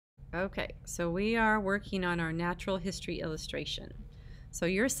Okay, so we are working on our natural history illustration. So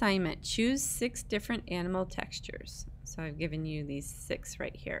your assignment, choose 6 different animal textures. So I've given you these 6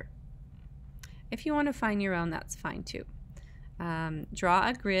 right here. If you want to find your own, that's fine too. Draw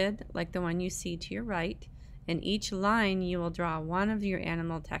a grid like the one you see to your right. In each line, you will draw one of your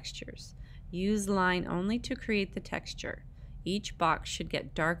animal textures. Use line only to create the texture. Each box should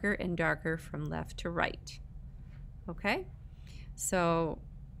get darker and darker from left to right. Okay? So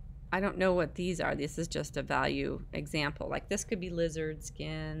I don't know what these are. This is just a value example. Like this could be lizard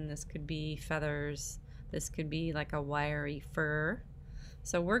skin, this could be feathers, this could be like a wiry fur.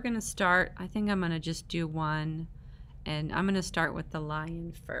 So we're going to start, I think I'm going to just do one, and I'm going to start with the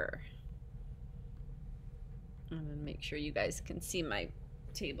lion fur. I'm going to make sure you guys can see my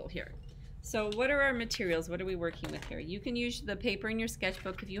table here. So what are our materials? What are we working with here? You can use the paper in your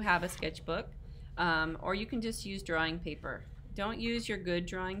sketchbook if you have a sketchbook, or you can just use drawing paper. Don't use your good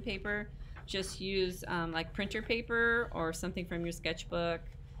drawing paper. Just use like printer paper or something from your sketchbook.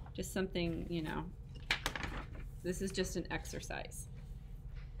 Just something, you know. This is just an exercise.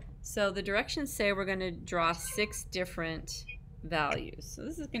 So the directions say we're going to draw 6 different values. So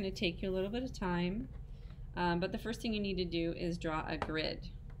this is going to take you a little bit of time. But the first thing you need to do is draw a grid.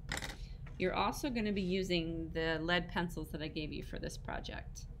 You're also going to be using the lead pencils that I gave you for this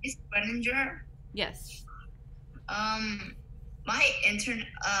project. Miss Brenninger? Yes. My internet,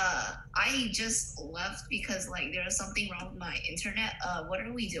 I just left because like there was something wrong with my internet. What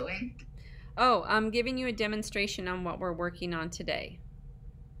are we doing? Oh, I'm giving you a demonstration on what we're working on today.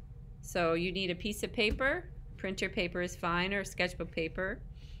 So you need a piece of paper, printer paper is fine, or sketchbook paper,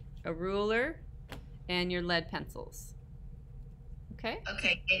 a ruler, and your lead pencils. Okay?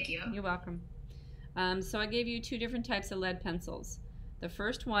 Okay, thank you. You're welcome. So I gave you 2 different types of lead pencils. The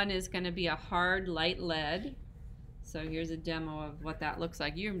first one is going to be a hard, light lead. So here's a demo of what that looks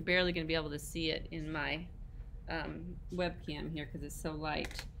like. You're barely going to be able to see it in my webcam here because it's so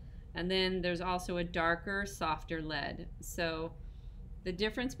light. And then there's also a darker, softer lead. So the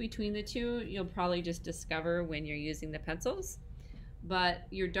difference between the two you'll probably just discover when you're using the pencils. But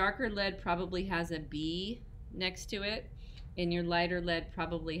your darker lead probably has a B next to it, and your lighter lead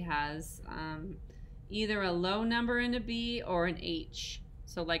probably has either a low number in a B or an H.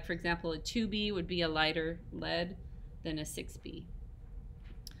 So like for example, a 2B would be a lighter lead than a 6B.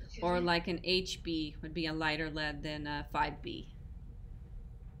 Or like an HB would be a lighter lead than a 5B.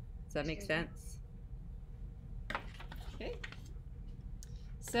 Does that make sense? Okay.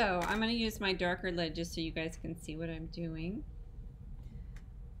 So I'm going to use my darker lead just so you guys can see what I'm doing.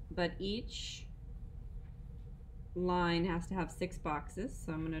 But each line has to have 6 boxes,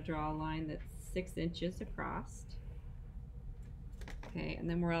 so I'm going to draw a line that's 6 inches across. Okay, and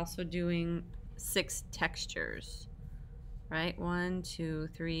then we're also doing 6 textures, right? 1, 2,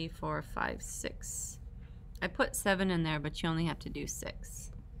 3, 4, 5, 6. I put 7 in there, but you only have to do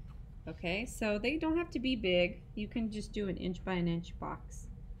 6. Okay, so they don't have to be big. You can just do an inch by an inch box.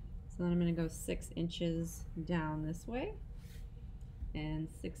 So then I'm going to go 6 inches down this way and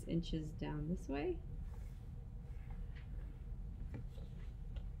 6 inches down this way.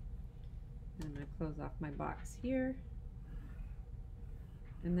 And I'm going to close off my box here.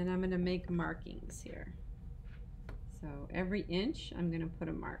 And then I'm going to make markings here. So every inch I'm going to put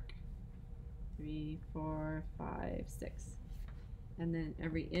a mark. 3, 4, 5, 6. And then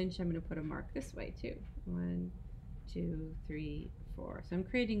every inch I'm going to put a mark this way too. 1, 2, 3, 4. So I'm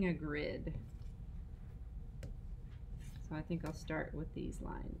creating a grid. So I think I'll start with these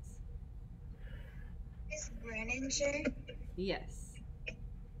lines. Miss Brenninger? Yes.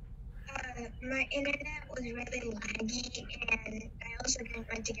 My internet was really laggy, and I also didn't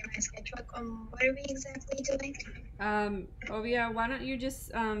want to get my sketchbook. What are we exactly doing? Oh yeah, why don't you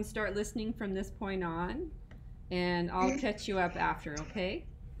just start listening from this point on, and I'll catch you up after, okay?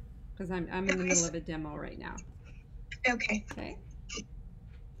 Because I'm in the middle of a demo right now. Okay. Okay.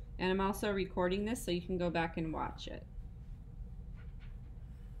 And I'm also recording this so you can go back and watch it.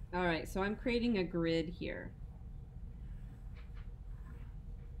 All right, so I'm creating a grid here.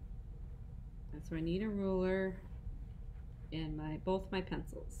 So I need a ruler and both my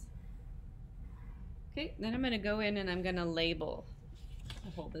pencils. Okay, then I'm going to go in and I'm going to label.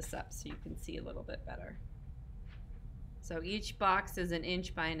 I'll hold this up so you can see a little bit better. So each box is an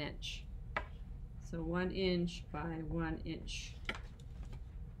inch by an inch. So 1 inch by 1 inch.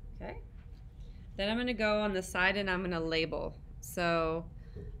 Okay. Then I'm going to go on the side and I'm going to label. So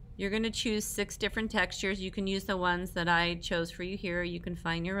you're going to choose 6 different textures. You can use the ones that I chose for you here. You can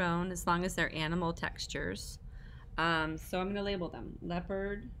find your own as long as they're animal textures. So I'm going to label them.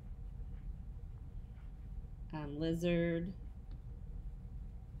 Leopard, lizard,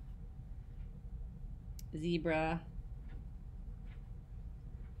 zebra,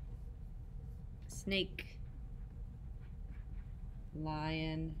 snake,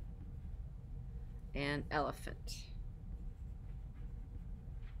 lion, and elephant.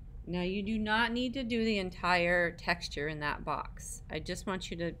 Now you do not need to do the entire texture in that box. I just want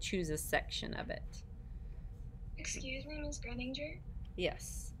you to choose a section of it. Excuse me, Miss Gredinger.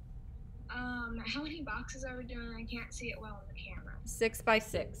 Yes. How many boxes are we doing? I can't see it well on the camera. 6 by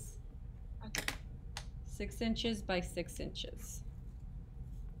 6. Okay. 6 inches by 6 inches.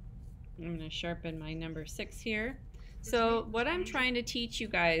 I'm going to sharpen my number 6 here. So what I'm trying to teach you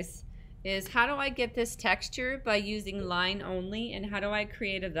guys is how do I get this texture by using line only, and how do I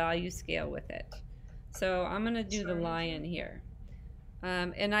create a value scale with it. So I'm going to do the lion here.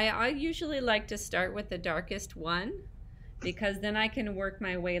 And I usually like to start with the darkest one, because then I can work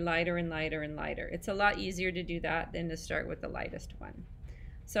my way lighter and lighter and lighter. It's a lot easier to do that than to start with the lightest one.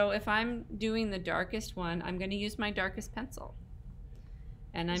 So if I'm doing the darkest one, I'm going to use my darkest pencil.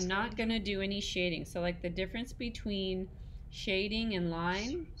 And I'm not going to do any shading. So like the difference between shading and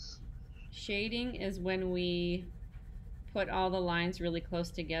line, shading is when we put all the lines really close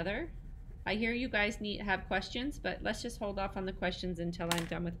together. I hear you guys have questions, but let's just hold off on the questions until I'm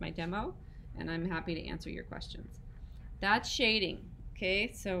done with my demo, and I'm happy to answer your questions. That's shading,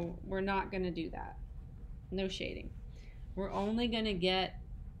 okay? So we're not going to do that. No shading. We're only going to get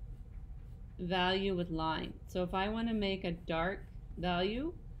value with line. So if I want to make a dark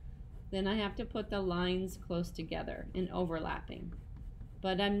value, then I have to put the lines close together and overlapping.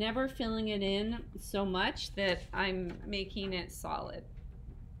 But I'm never filling it in so much that I'm making it solid.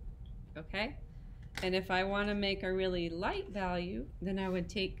 Okay? And if I want to make a really light value, then I would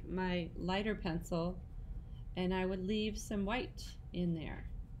take my lighter pencil and I would leave some white in there.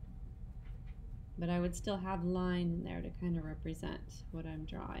 But I would still have line in there to kind of represent what I'm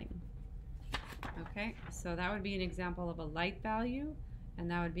drawing. Okay, so that would be an example of a light value,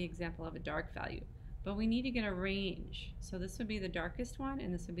 and that would be an example of a dark value. But we need to get a range. So this would be the darkest one,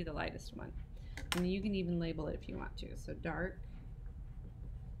 and this would be the lightest one. And you can even label it if you want to. So dark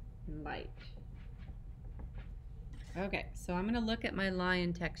and light. Okay, so I'm going to look at my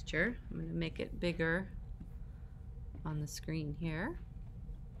lion texture. I'm going to make it bigger on the screen here.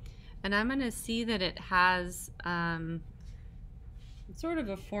 And I'm going to see that it has sort of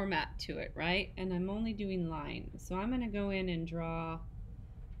a format to it, right? And I'm only doing lines. So I'm going to go in and draw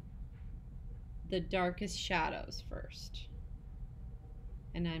the darkest shadows first.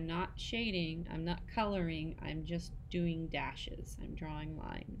 And I'm not shading, I'm not coloring, I'm just doing dashes. I'm drawing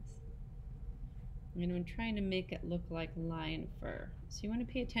lines. And I'm trying to make it look like lion fur. So you want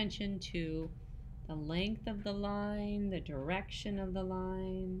to pay attention to the length of the line, the direction of the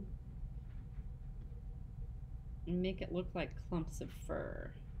line, and make it look like clumps of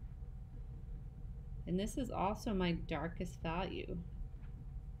fur. And this is also my darkest value.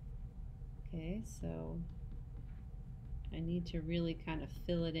 Okay, so I need to really kind of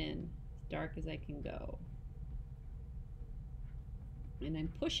fill it in as dark as I can go. And I'm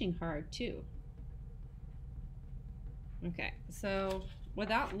pushing hard too. Okay, so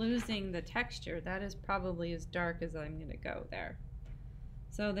without losing the texture, that is probably as dark as I'm going to go there.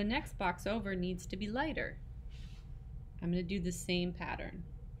 So the next box over needs to be lighter. I'm going to do the same pattern.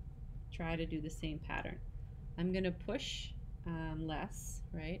 Try to do the same pattern. I'm going to push less,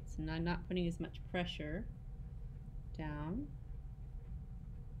 right? So I'm not putting as much pressure down.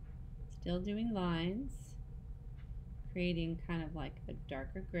 Still doing lines, creating kind of like a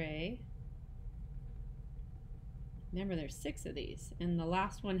darker gray. Remember, there's 6 of these, and the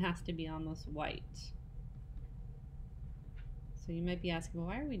last one has to be almost white. So you might be asking, well,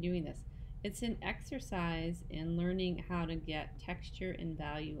 why are we doing this? It's an exercise in learning how to get texture and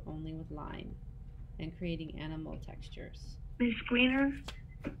value only with line and creating animal textures. Miss Greener?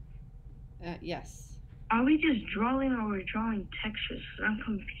 Yes. Are we just drawing or we're drawing textures? I'm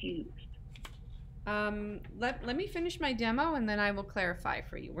confused. Let me finish my demo and then I will clarify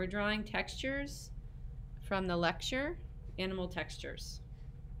for you. We're drawing textures from the lecture, animal textures.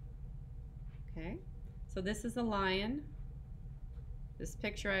 Okay, so this is a lion. This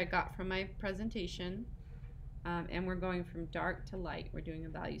picture I got from my presentation, and we're going from dark to light. We're doing a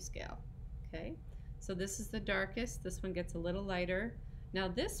value scale. Okay, so this is the darkest. This one gets a little lighter. Now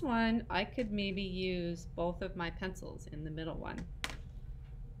this one, I could maybe use both of my pencils in the middle one.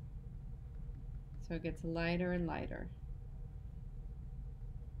 So it gets lighter and lighter.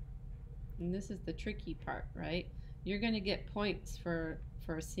 And this is the tricky part, right? You're going to get points for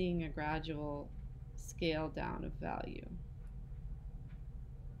seeing a gradual scale down of value.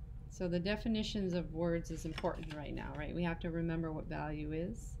 So the definitions of words is important right now, right? We have to remember what value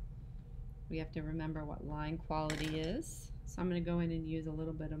is. We have to remember what line quality is. So I'm going to go in and use a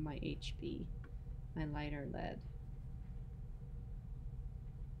little bit of my HB, my lighter lead.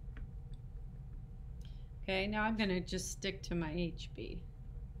 Okay, now I'm going to just stick to my HB,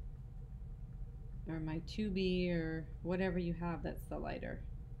 or my 2B, or whatever you have that's the lighter.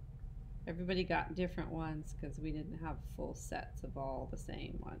 Everybody got different ones because we didn't have full sets of all the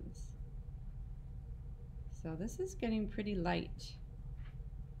same ones. So this is getting pretty light.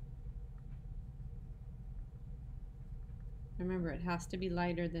 Remember, it has to be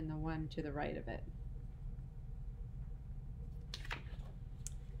lighter than the one to the right of it.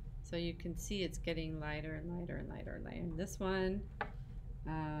 So you can see it's getting lighter and lighter and lighter and lighter. And this one,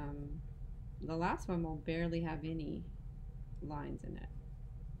 the last one will barely have any lines in it.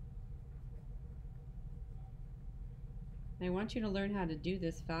 I want you to learn how to do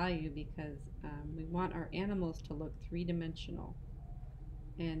this value because we want our animals to look three-dimensional.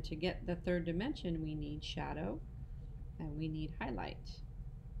 And to get the third dimension, we need shadow, and we need highlight,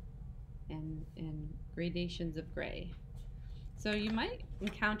 and gradations of gray. So you might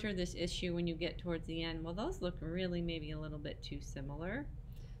encounter this issue when you get towards the end. Well, those look really maybe a little bit too similar.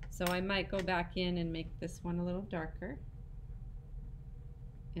 So I might go back in and make this one a little darker.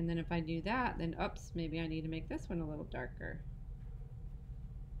 And then if I do that, then oops, maybe I need to make this one a little darker.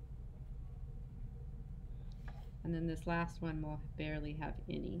 And then this last one will barely have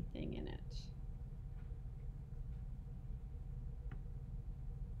anything in it.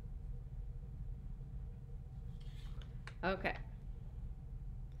 Okay.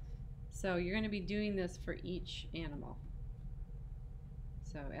 So you're going to be doing this for each animal.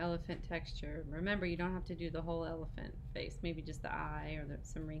 So elephant texture. Remember, you don't have to do the whole elephant face. Maybe just the eye or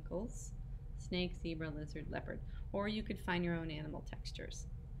some wrinkles. Snake, zebra, lizard, leopard. Or you could find your own animal textures.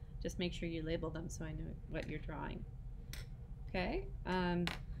 Just make sure you label them so I know what you're drawing. Okay.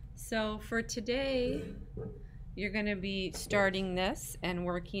 So for today, you're going to be starting this and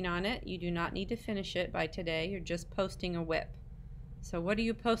working on it. You do not need to finish it by today. You're just posting a WIP. So what are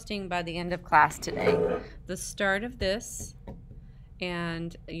you posting by the end of class today? The start of this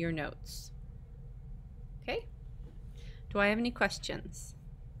and your notes. Okay? Do I have any questions?